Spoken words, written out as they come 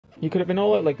He could have been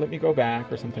all like, let me go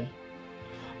back or something.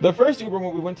 The first Uber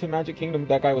when we went to Magic Kingdom,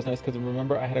 that guy was nice because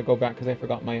remember I had to go back because I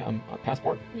forgot my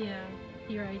passport. Yeah,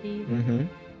 your ID. Mm-hmm.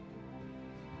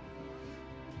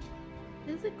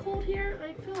 Is it cold here?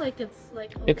 I feel like it's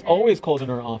like okay. It's always cold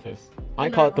in our office. I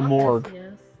call it the morgue.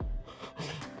 Yes.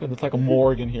 Because it's like a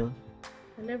morgue in here.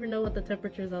 I never know what the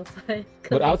temperature is outside.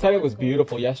 But outside it was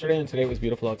beautiful. Yesterday and today was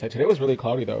beautiful outside. Today was really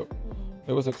cloudy though.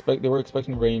 It was they were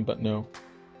expecting rain, but no.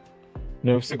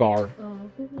 No cigar. Oh,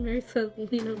 Mary says,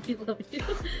 Lena, we love you.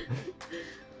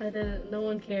 No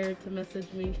one cared to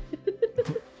message me.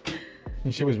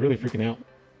 And she was really freaking out.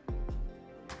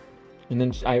 And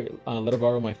then I let her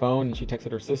borrow my phone, and she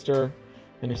texted her sister,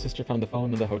 and her sister found the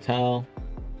phone in the hotel.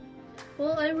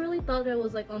 Well, I really thought it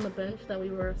was like on the bench that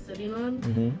we were sitting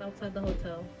on outside the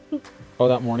hotel. Oh,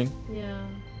 that morning? Yeah.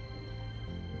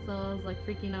 So I was like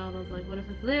freaking out. I was like, what if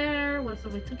it's there? What if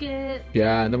somebody took it?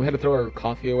 Yeah, and then we had to throw our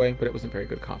coffee away, but it wasn't very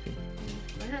good coffee.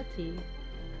 I had tea.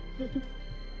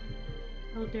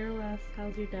 Oh, Daryl asked,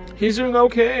 how's your dad? He's doing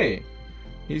okay.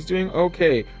 He's doing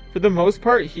okay. For the most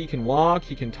part, he can walk,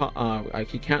 he can talk,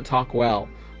 he can't talk well.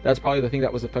 That's probably the thing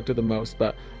that was affected the most,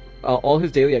 but all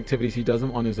his daily activities, he does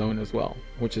them on his own as well,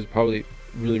 which is probably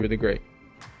really, really great.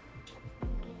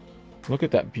 Look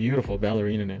at that beautiful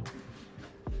ballerina nail.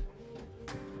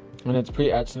 And it's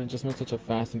pre-etched and it just makes such a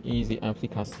fast and easy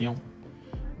application. And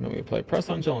then we apply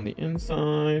press-on gel on the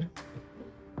inside.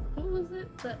 What was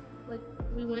it that, like,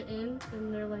 we went in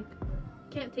and they're like,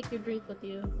 can't take your drink with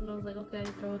you. And I was like, okay,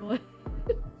 throw it away.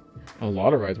 A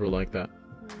lot of rides were like that.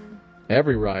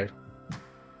 Every ride.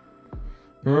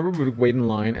 Remember we would wait in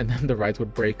line and then the rides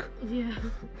would break? Yeah.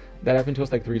 That happened to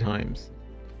us like 3 times.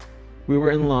 We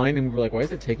were in line and we were like, why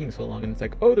is it taking so long? And it's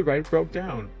like, oh, the ride broke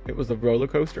down. It was a roller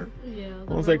coaster. Yeah.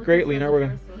 I was like, great, Lena,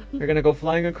 we're gonna go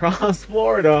flying across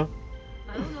Florida.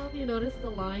 I don't know if you noticed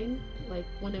the line, like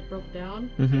when it broke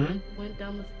down, it went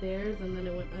down the stairs and then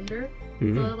it went under.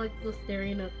 So I like was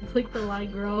staring at like the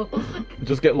line grow.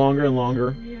 Just get longer and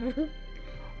longer. Yeah.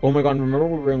 Oh my god, remember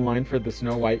we were in line for the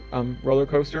Snow White roller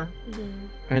coaster?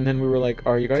 And then we were like,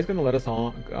 are you guys gonna let us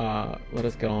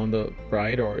get on the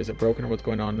ride, or is it broken, or what's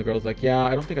going on? And the girl's like, yeah,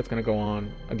 I don't think it's gonna go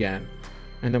on again.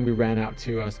 And then we ran out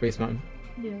to Space Mountain.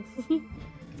 Yes.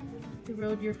 You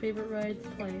rode your favorite rides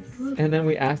twice. And then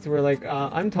we asked her, we're like,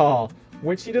 I'm tall.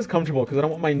 Which seat is comfortable? Because I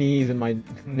don't want my knees and my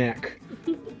neck.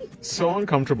 So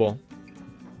uncomfortable.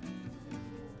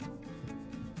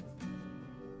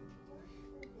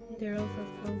 Daryl says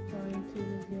come flying to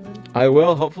New Zealand. I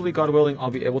will. Hopefully, God willing,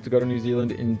 I'll be able to go to New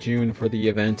Zealand in June for the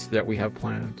event that we have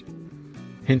planned.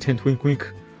 Hint, hint, wink,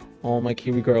 wink. All my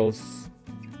Kiwi girls.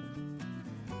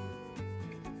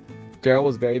 Daryl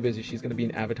was very busy. She's going to be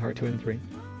in Avatar 2 and 3.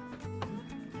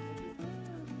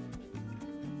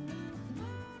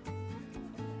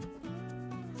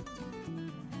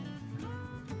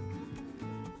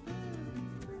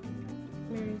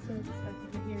 Mary says it's happy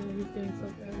to hear that he's doing so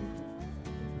good.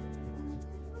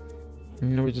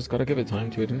 You know, we just gotta give it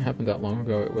time to. It didn't happen that long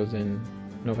ago. It was in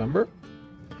November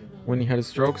when he had a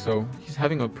stroke, so he's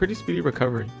having a pretty speedy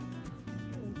recovery.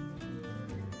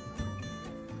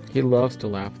 He loves to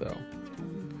laugh though,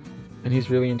 and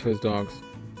he's really into his dogs.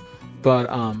 But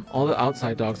all the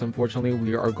outside dogs, unfortunately,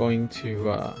 we are going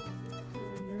to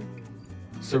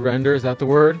surrender. Is that the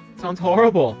word? Sounds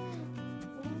horrible.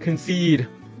 Concede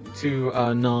to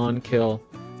a non-kill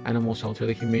animal shelter,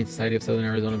 the Humane Society of Southern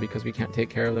Arizona, because we can't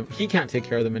take care of them. He can't take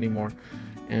care of them anymore,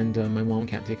 and my mom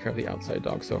can't take care of the outside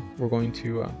dogs. So we're going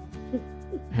to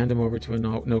hand them over to a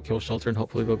no-kill shelter, and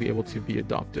hopefully they'll be able to be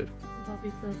adopted.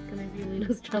 Bobby says, "Can I be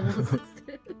Lena's travel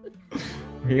assistant?"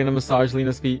 You're gonna massage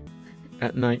Lena's feet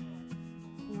at night.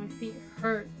 My feet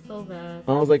hurt so bad.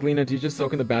 I was like, Lena, do you just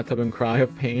soak in the bathtub and cry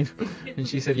of pain? And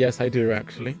she said, yes, I do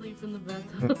actually. Sleep in the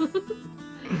bathtub.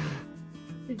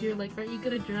 You're like, aren't you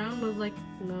gonna drown? I was like,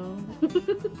 no.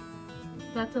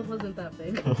 Bathtub wasn't that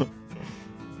big.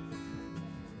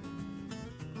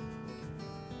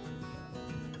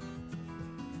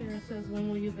 Sarah says, when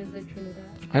will you visit Trinidad?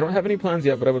 I don't have any plans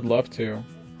yet, but I would love to.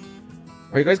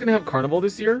 Are you guys gonna have carnival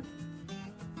this year?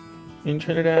 In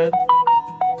Trinidad?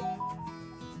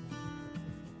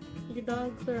 Your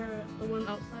dogs are the one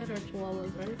outside or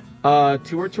chihuahuas, right?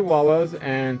 2 are chihuahuas,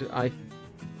 and I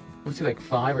want to say like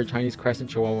 5 are Chinese Crescent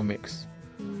Chihuahua mix.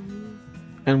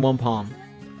 And 1 Pom.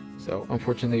 So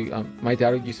unfortunately, my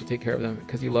dad used to take care of them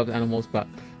because he loved animals, but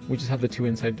we just have the 2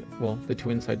 inside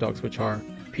dogs, which are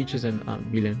Peaches and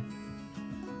Milen.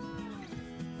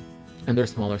 And they're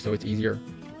smaller, so it's easier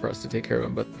for us to take care of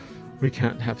them, but we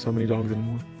can't have so many dogs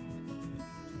anymore.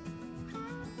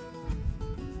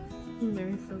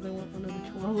 Mary says I want one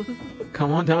of the chihuahuas.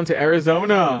 Come on down to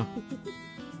Arizona.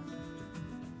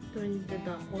 Doing the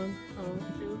dot one. Oh,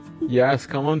 too. Yes,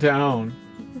 come on down.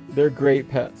 They're great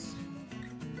pets.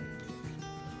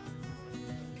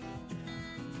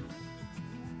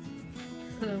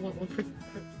 I want one for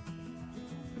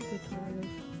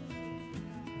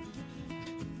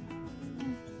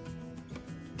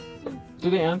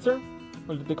Did they answer?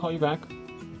 Or did they call you back?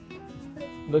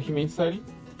 The Humane Society?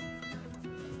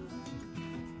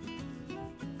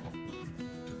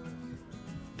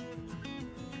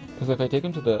 Because if I take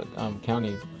them to the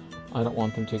county, I don't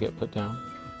want them to get put down.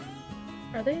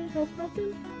 Are they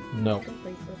housebroken? No. I don't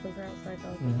think so, because they're outside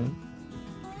dogs. Mm-hmm.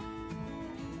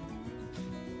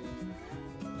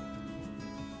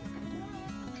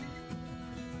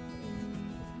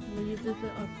 Will you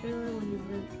visit Australia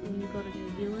when you go to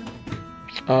New Zealand?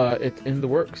 It's in the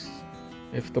works.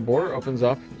 If the border opens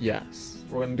up, yes.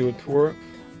 We're going to do a tour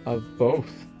of both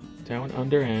Down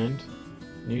Under and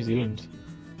New Zealand.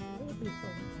 That would be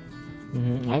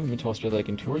fun. I haven't been to Australia like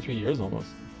in 2 or 3 years almost.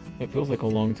 It feels like a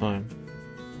long time.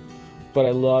 But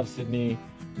I love Sydney,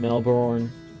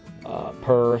 Melbourne,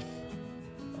 Perth.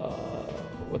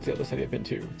 What's the other city I've been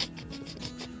to?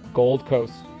 Gold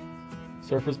Coast.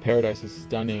 Surfer's Paradise is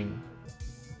stunning.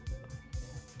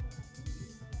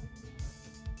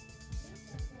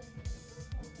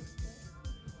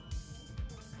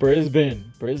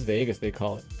 Brisbane. Bris Vegas, they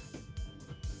call it.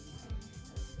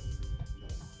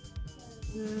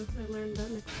 Yeah, I learned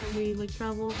that next time we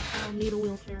travel, I'll need a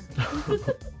wheelchair.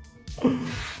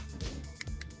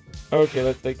 Okay,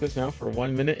 let's take this now for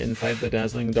 1 minute inside the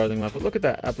Dazzling Darling Lab. But look at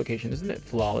that application. Isn't it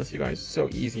flawless, you guys? So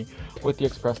easy with the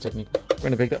express technique. We're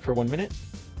going to bake that for 1 minute.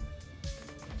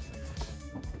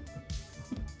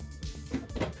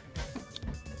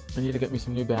 I need to get me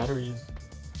some new batteries.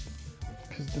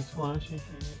 Because this flash, she needs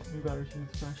new batteries, she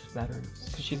needs fresh batteries.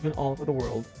 Because she's been all over the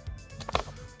world.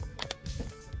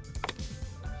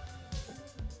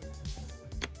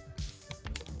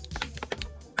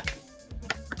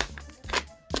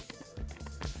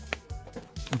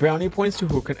 Brownie points to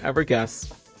who can ever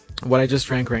guess what I just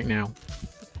drank right now.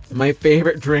 My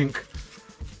favorite drink.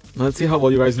 Let's see how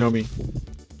well you guys know me.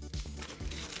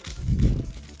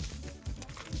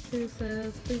 Sue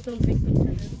says, please don't take them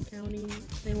to this county.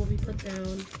 They will be put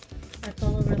down. I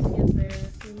follow rescues there.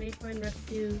 You may find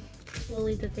rescues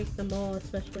willing to take them all,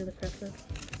 especially the crescent.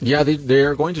 Yeah, they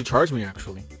are going to charge me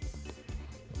actually.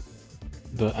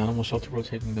 The animal shelter will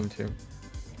taking them too.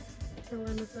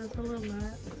 Joanna says, hello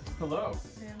Matt. Hello.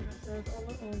 Sandra says,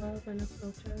 hola hola, buenas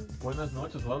noches. Buenas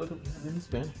noches. Well, look in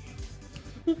Spanish.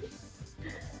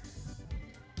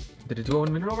 Did it do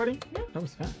 1 minute already? Yeah. That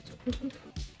was fast.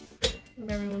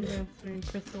 Everyone's answering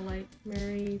Crystal Light.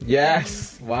 Mary.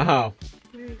 Yes. Wow.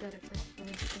 Mary got it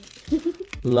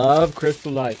first. Love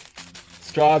Crystal Light.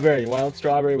 Strawberry, wild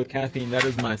strawberry with caffeine. That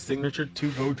is my signature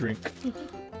to-go drink.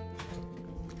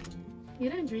 You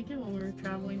didn't drink it when we were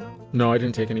traveling? No, I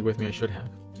didn't take any with me. I should have.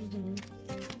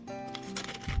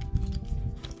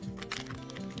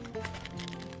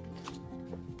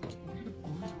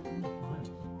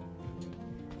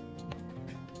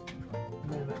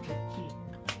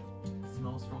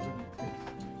 Smells stronger than it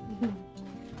tastes.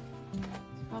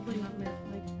 It's probably not meant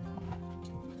like.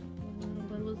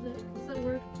 What was it? What's that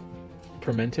word?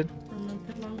 Fermented.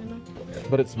 Fermented long enough.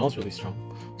 But it smells really strong.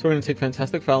 So we're going to take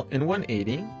Fantastic Fowl in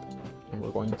 180. And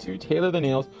we're going to tailor the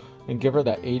nails and give her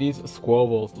that 80s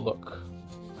squabbles look.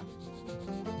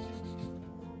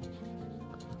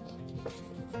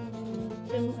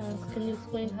 Jim asks, can you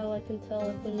explain how I can tell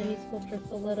if the mini sculpture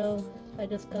stiletto I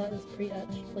just got is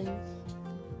pre-etched, please?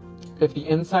 If the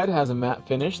inside has a matte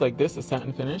finish like this, a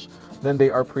satin finish, then they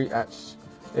are pre-etched.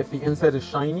 If the inside is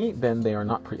shiny, then they are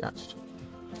not pre-etched.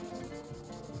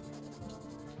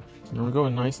 I'm going to go a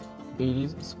nice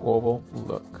 80s squabble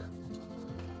look.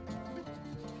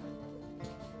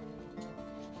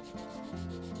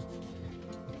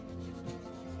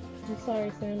 I'm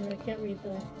sorry, Sandra, I can't read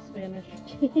the Spanish.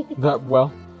 That,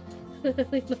 well.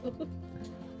 I know.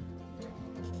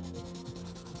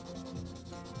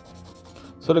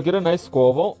 So to get a nice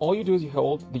squabble, all you do is you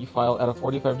hold the file at a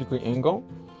 45-degree angle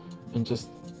and just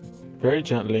very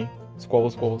gently squabble,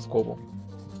 squabble, squabble.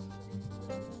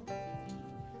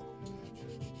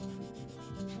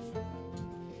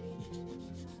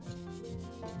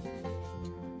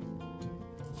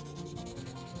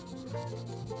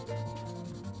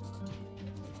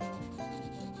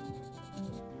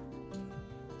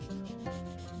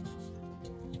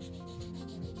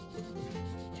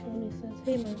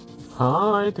 Hey, Matt.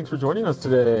 Hi, thanks for joining us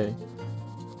today.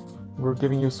 We're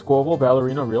giving you squabble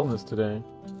ballerina realness today.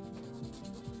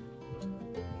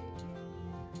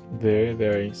 Very,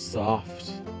 very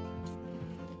soft.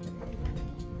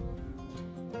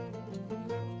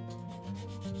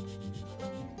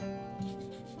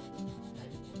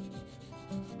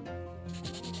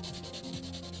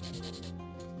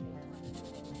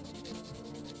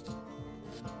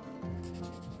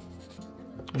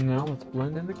 And now let's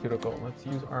blend in the cuticle. Let's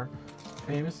use our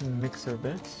famous mixer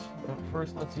bit. But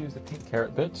first, let's use the pink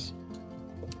carrot bit.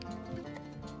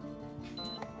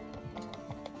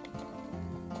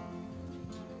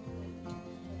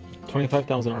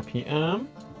 $25,000 RPM.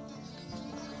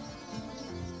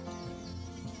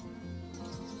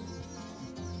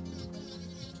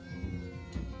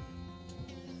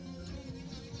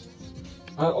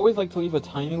 I always like to leave a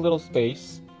tiny little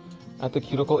space at the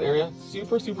cuticle area,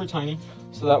 super tiny,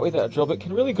 so that way that drill bit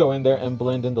can really go in there and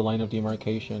blend in the line of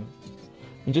demarcation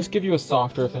and just give you a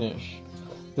softer finish.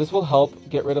 This will help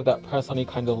get rid of that press-on-y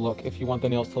kind of look if you want the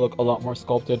nails to look a lot more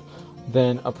sculpted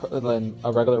than a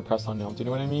regular press-on nail. Do you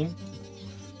know what I mean?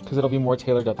 Because it'll be more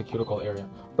tailored at the cuticle area.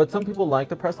 But some people like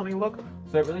the press-on-y look,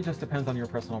 so it really just depends on your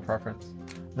personal preference.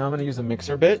 Now I'm going to use a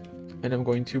mixer bit and I'm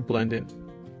going to blend in.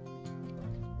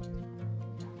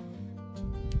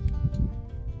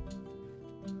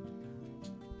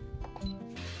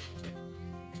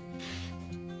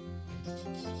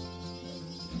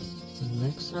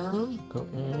 Mixer, go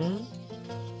in,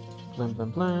 blend,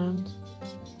 blend, blend,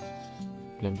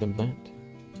 blend, blend, blend.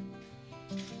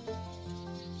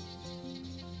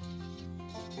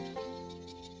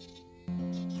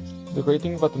 The great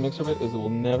thing about the mixer bit is it will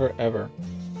never ever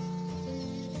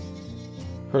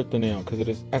hurt the nail because it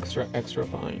is extra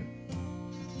fine.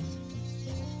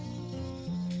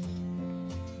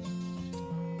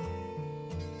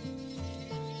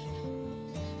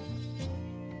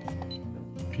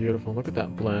 Beautiful, look at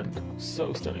that blend,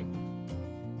 so stunning.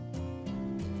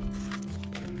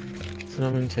 So now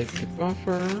I'm going to take the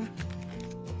buffer.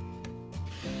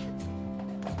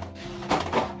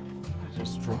 I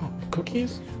just dropped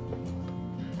cookies.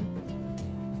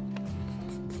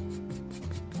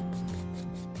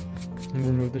 And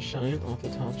remove the shine off the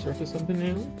top surface of the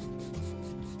nail.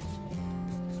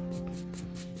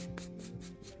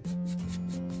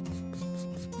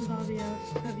 Bobby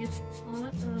asks, have you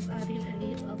thought of adding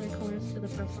any other colors to the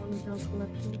press-on gel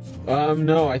collection?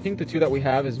 No, I think the two that we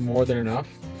have is more than enough.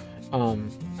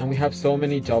 And we have so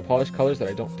many gel polish colors that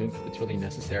I don't think it's really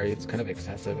necessary. It's kind of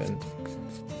excessive, and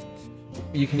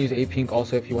you can use A-Pink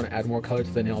also if you want to add more color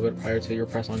to the nail bit prior to your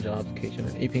press-on gel application.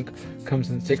 And A-Pink comes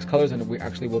in 6 colors, and we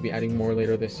actually will be adding more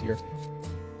later this year.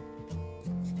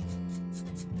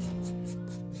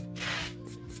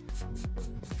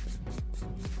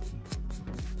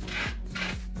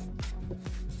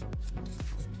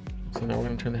 So now we're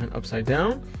going to turn the hand upside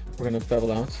down. We're going to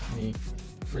bevel out the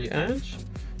free edge.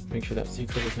 Make sure that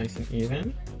C-curve is nice and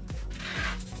even.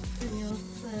 Danielle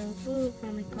says, ooh,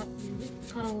 finally caught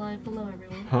alive. Hello,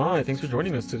 everyone. Hi, thanks for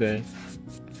joining us today.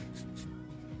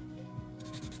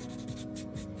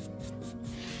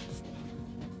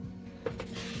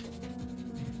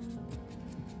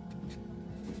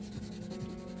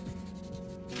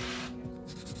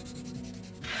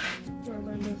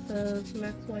 Orlando says,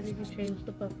 Max, why did you change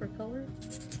the buffer color?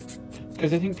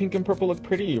 Because I think pink and purple look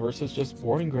pretty versus just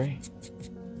boring gray.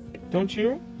 Don't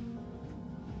you?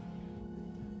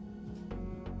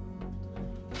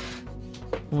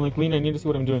 I'm like, Lena, I need to see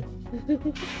what I'm doing.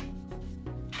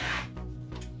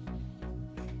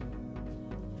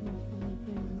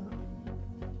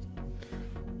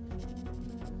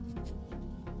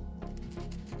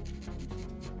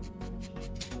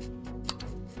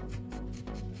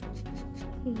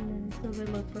 So they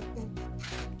love purple.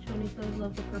 Johnny says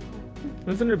love the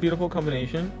purple. Isn't it a beautiful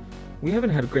combination? We haven't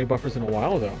had gray buffers in a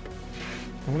while though.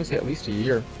 I want to say at least a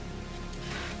year.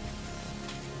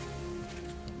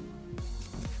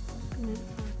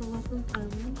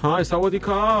 Hi, Sawadee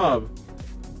Cobb!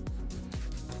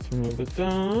 Let's remove the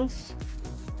dust.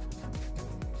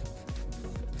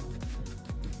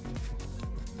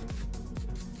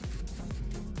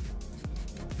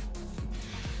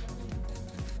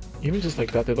 Even just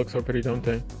like that, they look so pretty, don't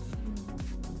they?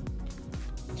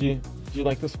 Do you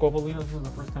like the squabble, Lena? This is the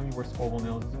first time you wear squabble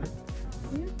nails, isn't it?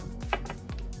 Yeah.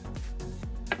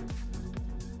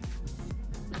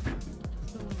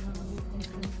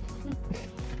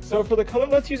 So for the color,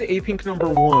 let's use A-Pink number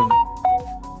 1.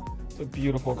 It's a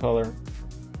beautiful color.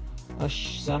 A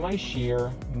semi-sheer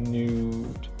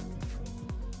nude.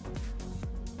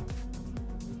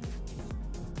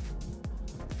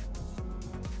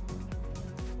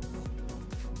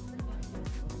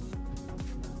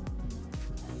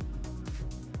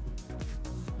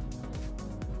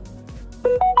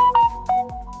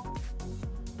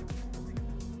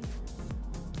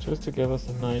 Just to give us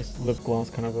a nice lip gloss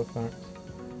kind of effect.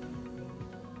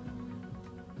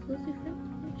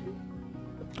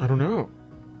 I don't know.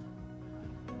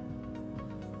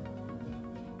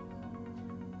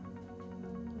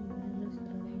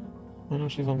 I know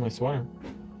she's on my sweater.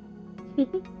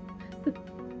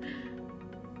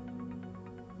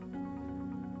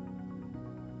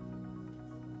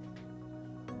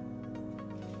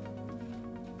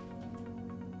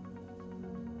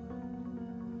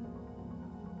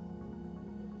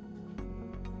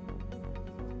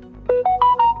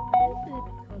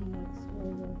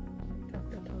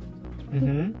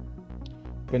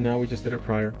 But now we just did it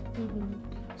prior. Mm-hmm.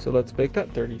 So let's bake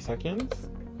that 30 seconds.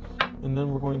 And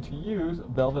then we're going to use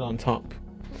velvet on top.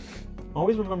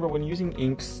 Always remember when using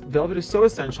inks, velvet is so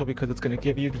essential because it's going to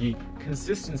give you the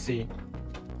consistency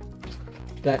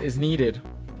that is needed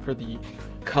for the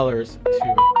colors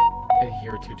to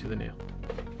adhere to the nail.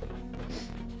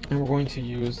 And we're going to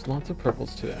use lots of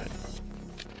purples today.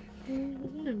 I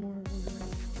wanted more of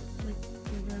a like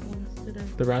the red ones today.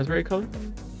 The raspberry color? It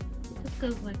just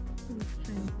goes like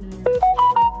Chinese New Year.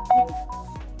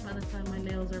 By the time my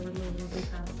nails are removed, we'll be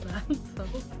past that.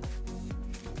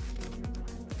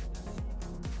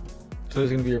 So there's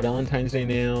going to be your Valentine's Day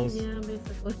nails. Yeah,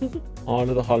 basically. On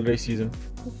to the holiday season.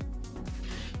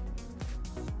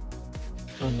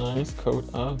 A nice coat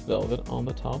of velvet on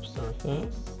the top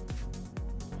surface.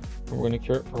 And we're going to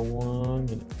cure it for 1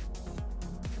 minute.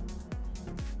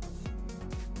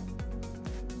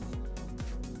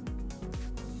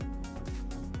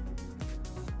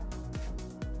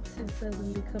 Sue says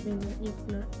I'm becoming an ink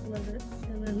nut, love it.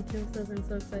 And then Tim says I'm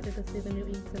so excited to see the new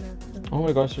inks in action. Oh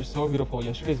my gosh, they're so beautiful.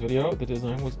 Yesterday's video, the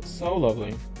design was so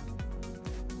lovely.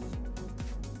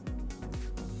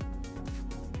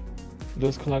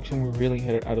 This collection, we really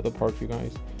hit it out of the park, you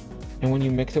guys. And when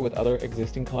you mix it with other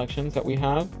existing collections that we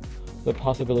have, the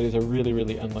possibilities are really,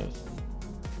 really endless.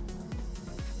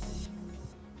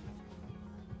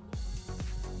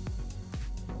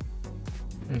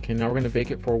 Okay, now we're going to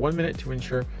bake it for 1 minute to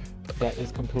ensure that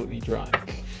is completely dry.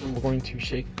 And we're going to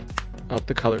shake up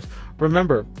the colors.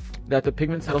 Remember that the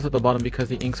pigment settles at the bottom because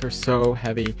the inks are so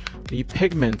heavy. The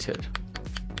pigmented.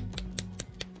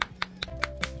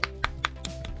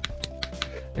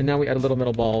 And now we add a little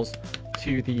metal balls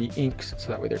to the inks so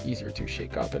that way they're easier to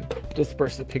shake up and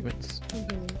disperse the pigments. I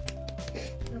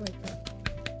like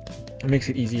that. It makes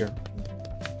it easier.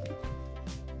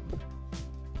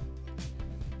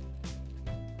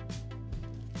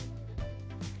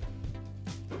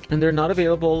 And they're not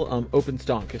available open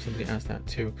stock, if somebody asked that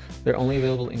too. They're only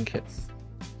available in kits.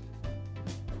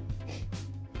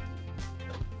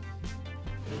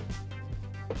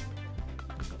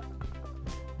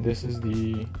 This is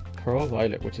the Pearl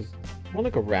Violet, which is more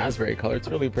like a raspberry color. It's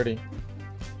really pretty.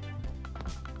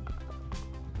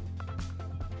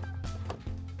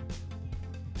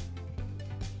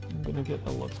 I'm gonna get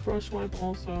a Lux brush wipe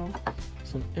also.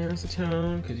 Some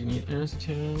acetone, because you need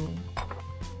acetone.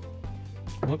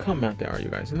 Look how matte they are, you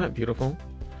guys. Isn't that beautiful?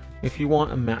 If you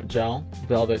want a matte gel,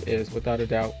 velvet is without a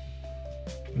doubt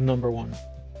 #1.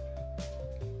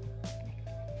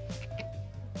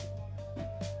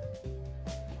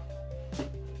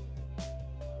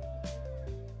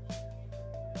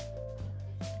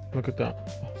 Look at that.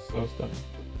 Oh, so stunning.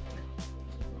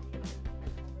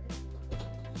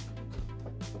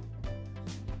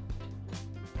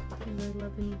 I'm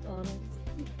loving these bottles.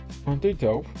 Aren't they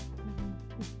dope?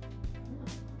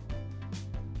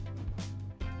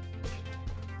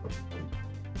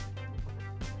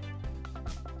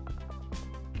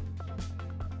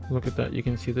 Look at that. You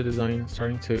can see the design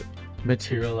starting to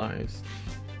materialize.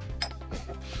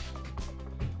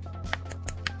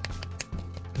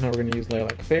 Now we're going to use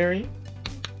Lilac Fairy.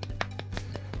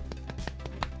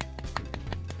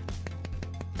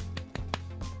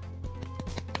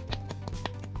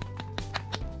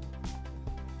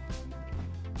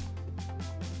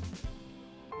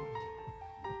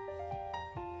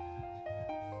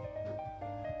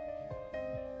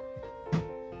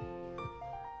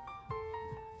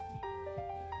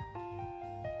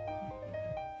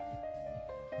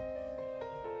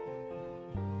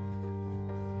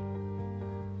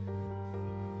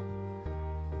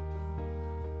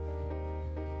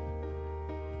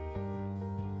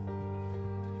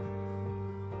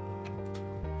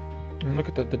 And look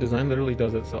at that, the design literally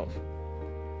does itself.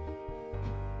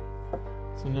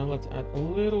 So now let's add a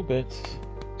little bit.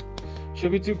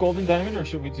 Should we do Golden Diamond or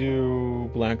should we do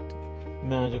Black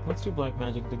Magic? Let's do Black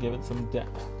Magic to give it some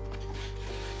depth.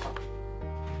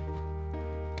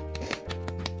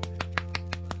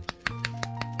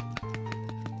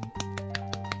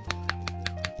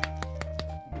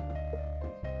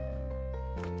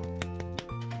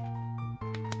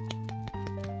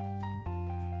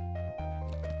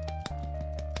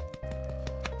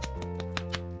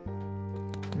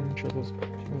 Make sure those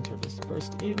pigments are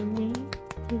dispersed evenly.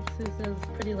 Sue says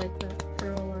pretty like that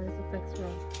pearl eyes perfect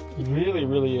swirl. It really,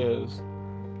 really is.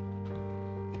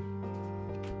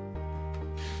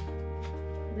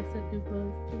 They said do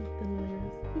both thin layers.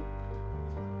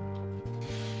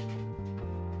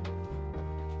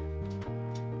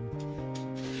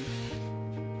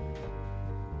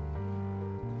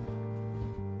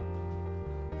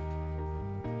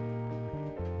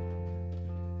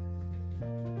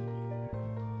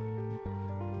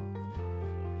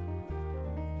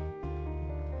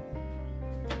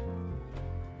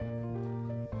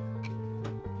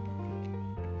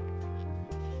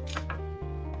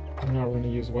 Now we're going to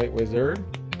use White Wizard.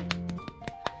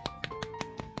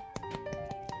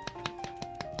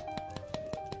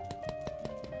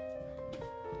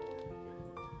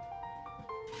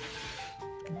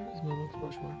 Where's my little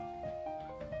brush mark?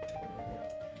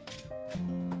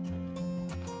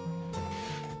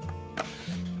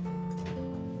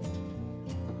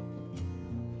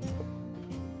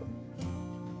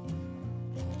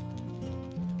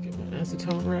 Get my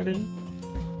acetone ready.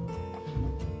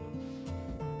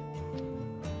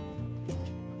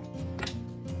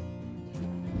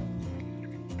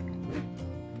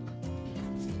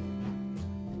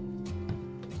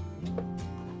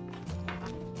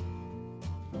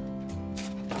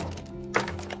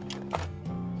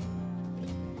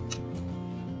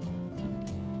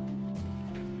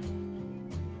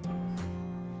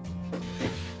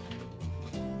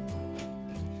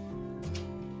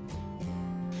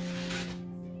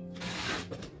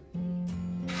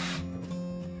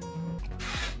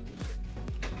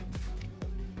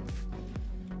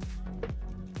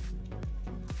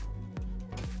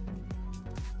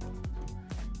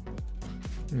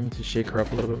 I need to shake her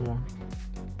up a little bit more.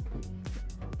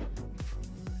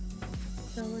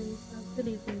 Good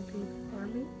evening, Pink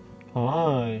Army.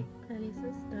 Hi. Penny's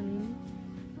so stunning.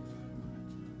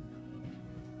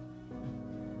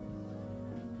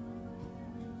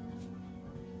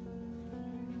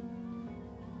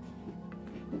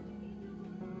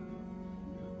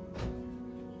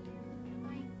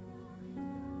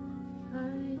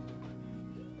 Hi.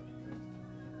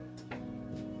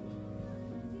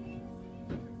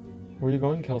 Where are you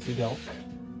going, Kelsey Del?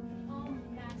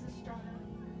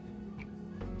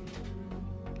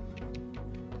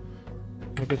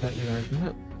 Look at that, you guys. Isn't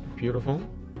that beautiful?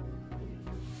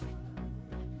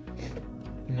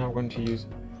 Now we're going to use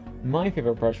my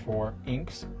favorite brush for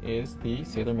inks is the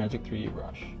Sailor Magic 3D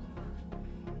brush.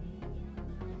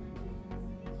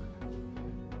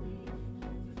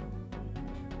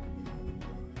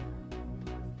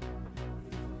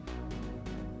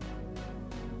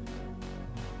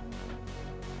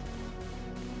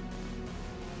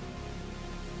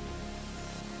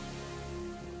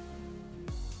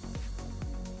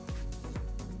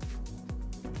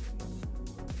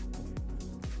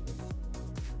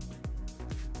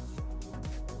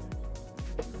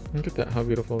 Look at that, how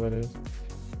beautiful that is.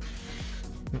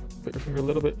 Put your finger a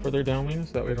little bit further down, Lena,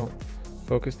 so that way it don't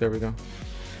focus. There we go.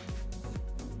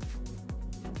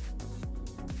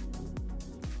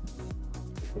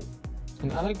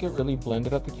 And I like it really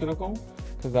blended at the cuticle,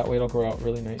 because that way it'll grow out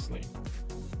really nicely.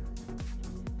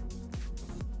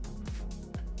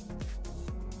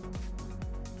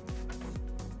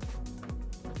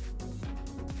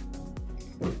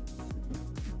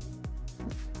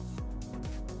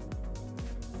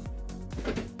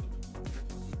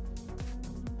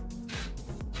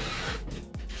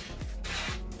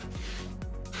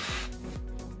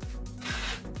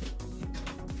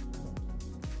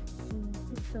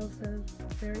 Michelle says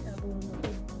very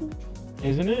Evelyn.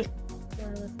 Isn't it?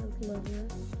 Lila says lovely.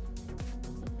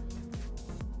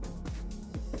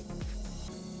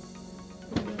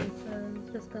 Someone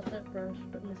says just got that brush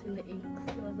but missing the inks.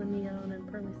 Love the neon and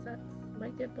pearly sets.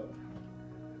 Might get both.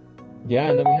 Yeah,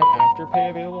 and then we have Afterpay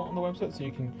available on the website, so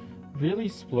you can really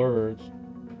splurge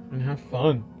and have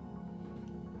fun.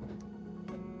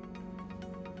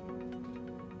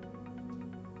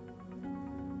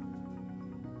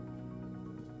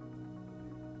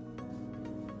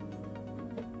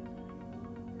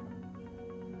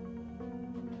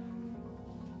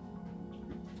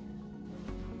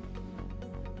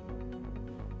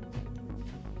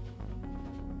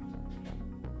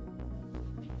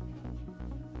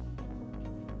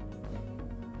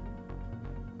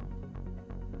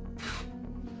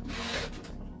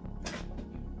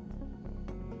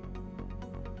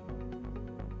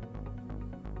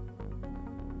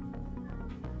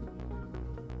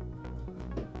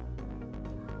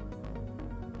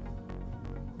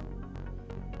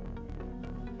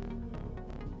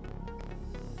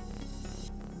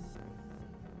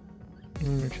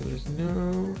 Make sure there's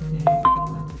no ink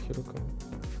on the cuticle.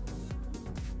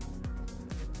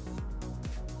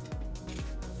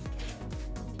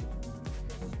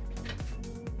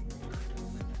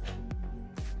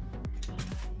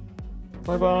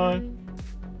 Bye bye.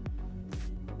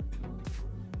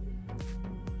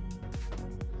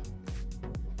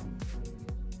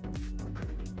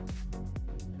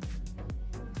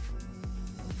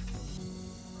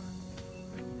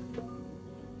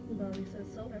 Bobby says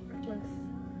so effortless.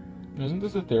 Isn't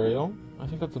this ethereal? I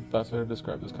think that's the best way to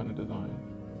describe this kind of design.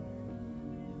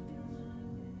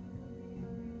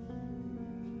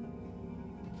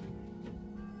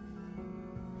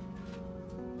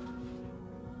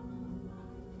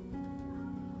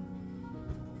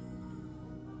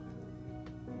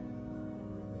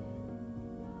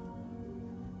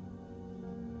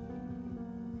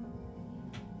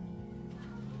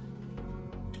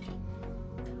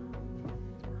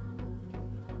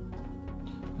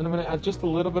 And I'm going to add just a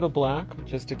little bit of black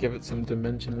just to give it some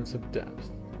dimension and some depth.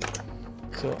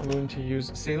 So I'm going to use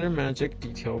Sailor Magic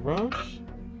Detail Brush.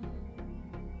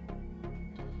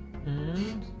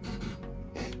 And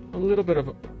a little bit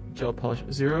of gel polish,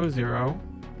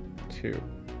 002.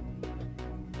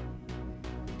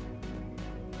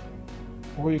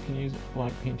 Or you can use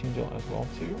black painting gel as well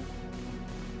too.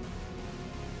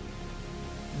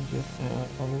 And just add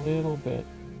a little bit.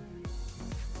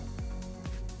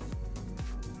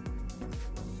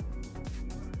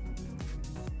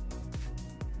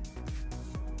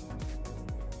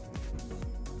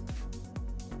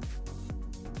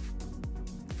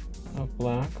 Of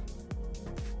black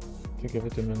to give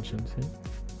it dimension, see?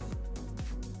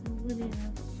 Lydia,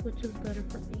 which is better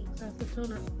for inks, acetone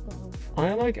or alcohol?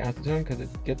 I like acetone because it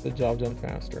gets the job done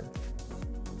faster.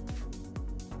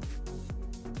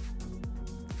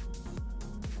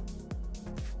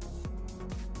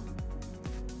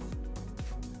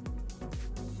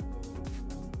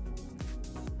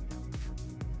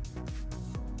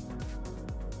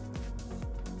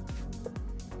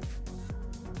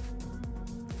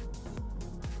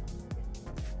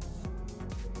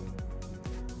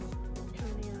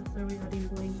 Are we adding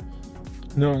bling?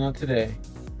 No, not today.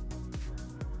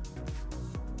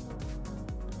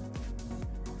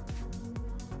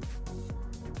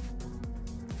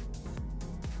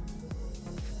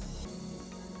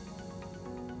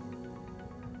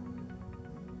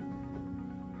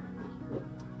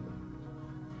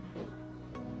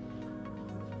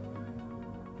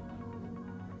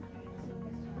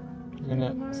 You're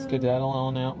gonna skedaddle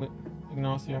on out with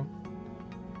Ignacio.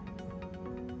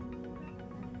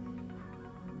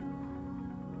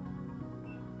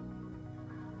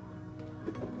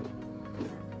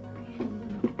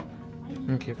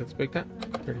 Okay, let's bake that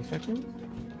 30 seconds.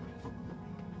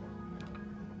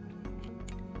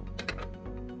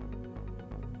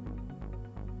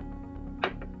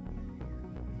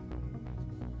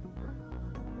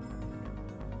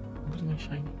 Where's my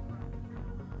shiny?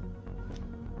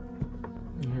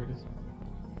 Here it is.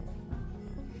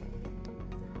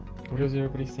 What is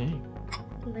everybody saying?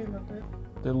 They love it.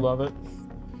 They love it.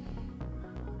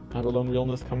 Avalon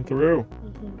realness come through.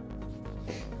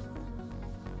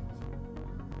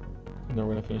 And then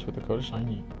we're gonna finish with the coat of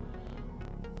shiny.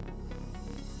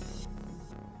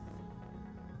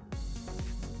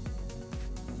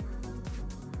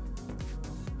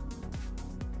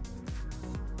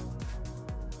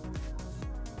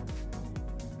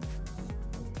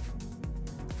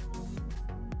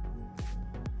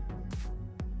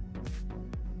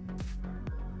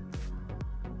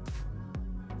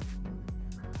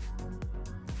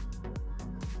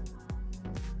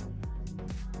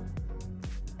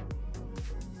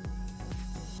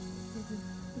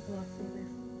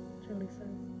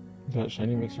 That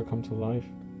shiny makes her come to life.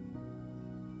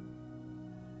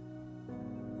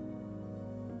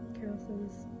 Carol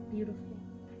says beautiful.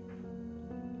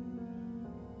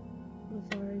 I'm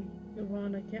sorry,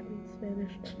 Ron, I can't read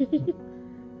Spanish.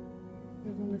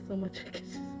 There's only so much I can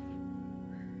do.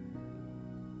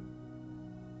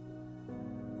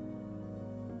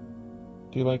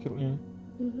 Do you like it, Leanne?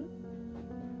 Mm-hmm.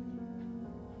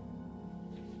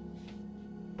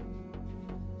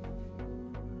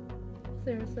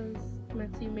 Sarah says,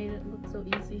 Max, you made it look so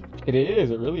easy. It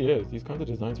is, it really is. These kinds of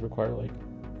designs require like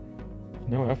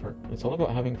no effort. It's all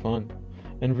about having fun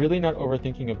and really not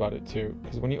overthinking about it too.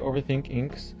 Because when you overthink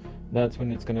inks, that's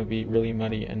when it's going to be really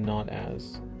muddy and not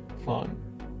as fun.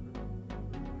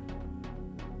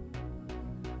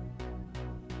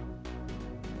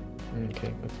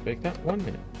 Okay, let's bake that 1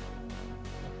 minute.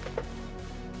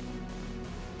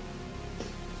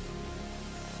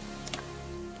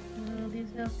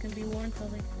 These nails can be worn till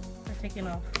they are taken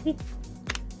off.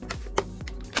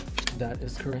 That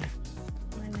is correct.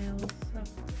 My nails have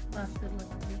lasted like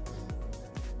weeks.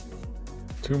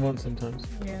 2 months sometimes.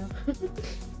 Yeah.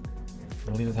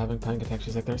 Alina's having panic attack.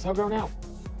 She's like, they're so grown out.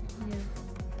 Yeah.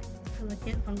 because I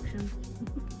can't function.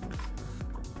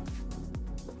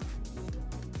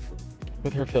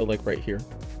 With her fill like right here.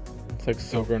 It's like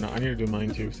so grown up. I need to do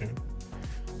mine too soon.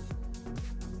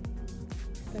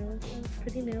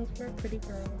 Pretty nails for a pretty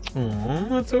girl. Aww,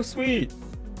 that's so sweet.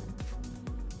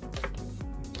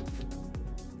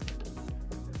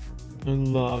 I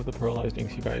love the pearlized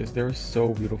inks, you guys. They're so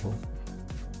beautiful.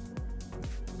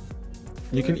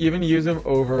 You can even use them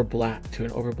over black too,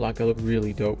 and over black they look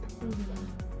really dope.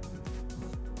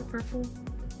 The purple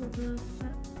with the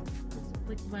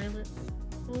like violet.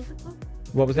 What was it called?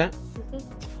 What was that? This one?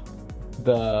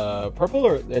 The purple,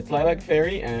 or it's lilac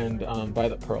fairy and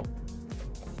violet pearl.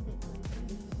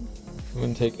 I'm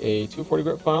going to take a 240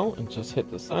 grit file and just hit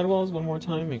the sidewalls one more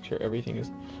time. Make sure everything is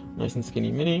nice and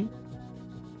skinny mini.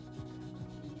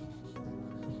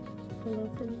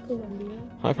 Hello from Colombia.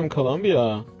 Hi from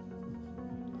Colombia.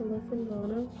 Hello from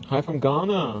Ghana. Hi from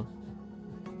Ghana.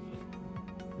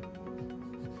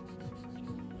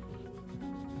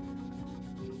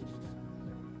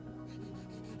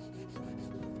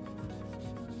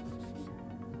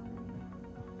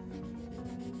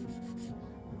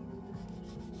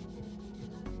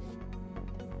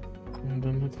 And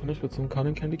then let's finish with some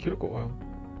cotton candy cuticle oil.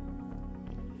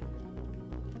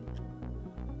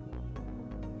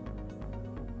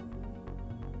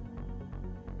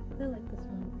 I like this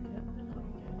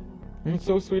one. It's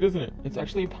so sweet, isn't it? It's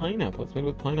actually pineapple. It's made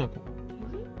with pineapple.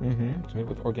 Mm-hmm. It's made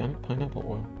with organic pineapple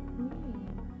oil.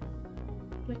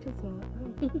 Like it's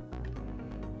not.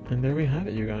 And there we have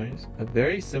it, you guys. A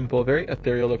very simple, very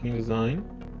ethereal looking design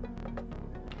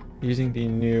using the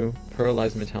new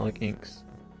pearlized metallic inks.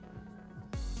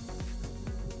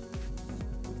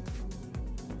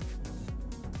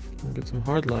 We'll get some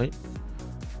hard light.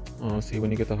 Oh, see, when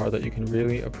you get the hard light, you can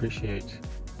really appreciate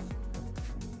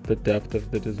the depth of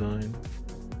the design.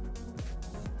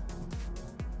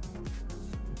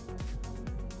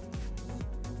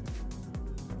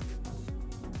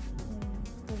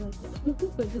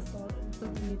 I just saw it. It's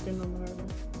something you turn on the hard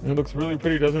light. It looks really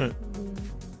pretty, doesn't it?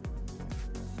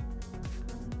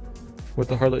 With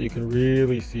the hard light, you can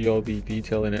really see all the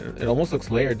detail in it. It almost looks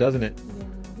layered, doesn't it?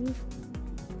 Yeah.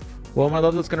 Well, my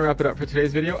loves, that's going to wrap it up for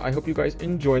today's video. I hope you guys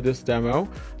enjoyed this demo.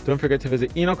 Don't forget to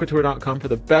visit enocouture.com for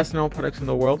the best nail products in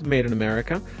the world made in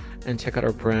America. And check out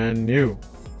our brand new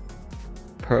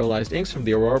pearlized inks from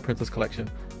the Aurora Princess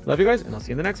collection. Love you guys, and I'll see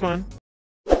you in the next one.